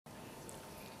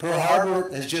Pearl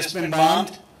Harbor has just been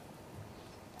bombed.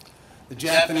 The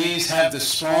Japanese have the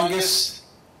strongest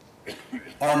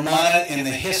armada in the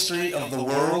history of the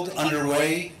world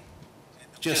underway,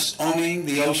 just owning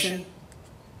the ocean,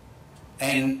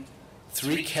 and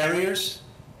 3 carriers,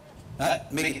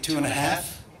 not make it 2.5,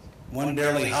 one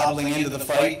barely hobbling into the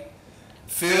fight,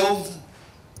 filled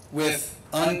with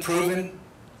unproven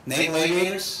naval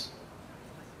aviators,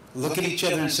 look at each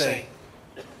other and say,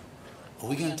 are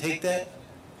we going to take that?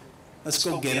 Let's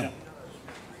go get them.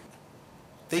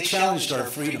 They challenged our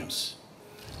freedoms.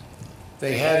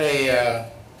 They had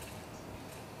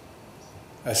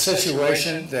a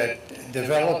situation that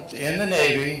developed in the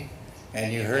Navy,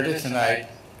 and you heard it tonight,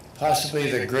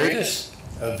 possibly the greatest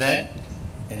event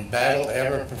in battle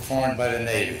ever performed by the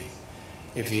Navy.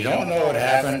 If you don't know what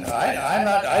happened,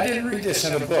 I didn't read this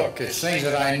in a book. It's things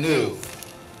that I knew.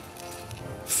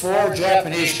 4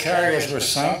 Japanese carriers were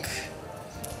sunk.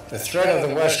 The threat of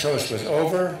the West Coast was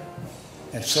over,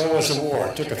 and so was the war.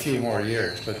 It took a few more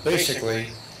years, but basically,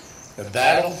 the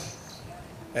battle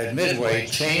at Midway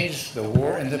changed the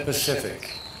war in the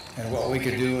Pacific and what we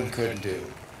could do and couldn't do.